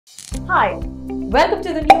Hi, welcome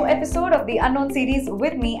to the new episode of the Unknown series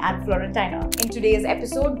with me, Anne Florentina. In today's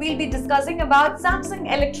episode, we'll be discussing about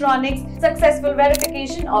Samsung Electronics' successful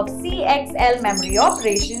verification of CXL memory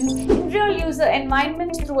operations in real user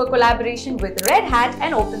environment through a collaboration with Red Hat,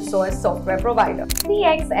 an open source software provider.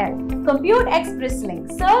 CXL, Compute Express Link,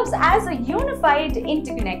 serves as a unified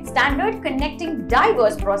interconnect standard connecting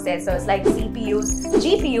diverse processors like CPUs,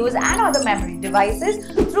 GPUs, and other memory devices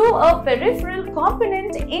through a peripheral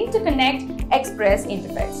component interconnect express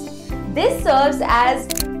interface. This serves as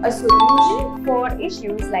a solution for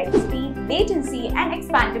issues like speed, latency, and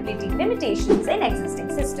expandability limitations in existing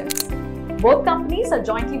systems. Both companies are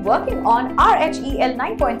jointly working on RHEL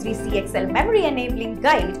 9.3 CXL memory enabling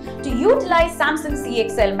guide to utilize Samsung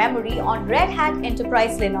CXL memory on Red Hat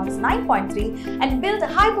Enterprise Linux 9.3 and build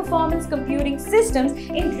high-performance computing systems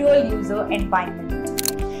in real user environment.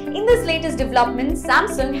 In this latest development,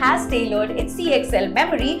 Samsung has tailored its CXL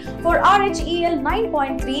memory for RHEL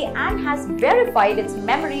 9.3 and has verified its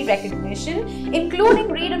memory recognition, including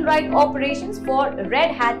read and write operations for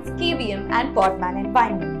Red Hat's KVM and Podman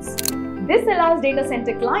environments. This allows data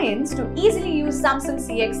center clients to easily use Samsung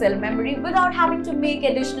CXL memory without having to make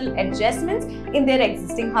additional adjustments in their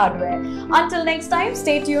existing hardware. Until next time,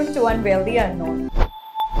 stay tuned to unveil the unknown.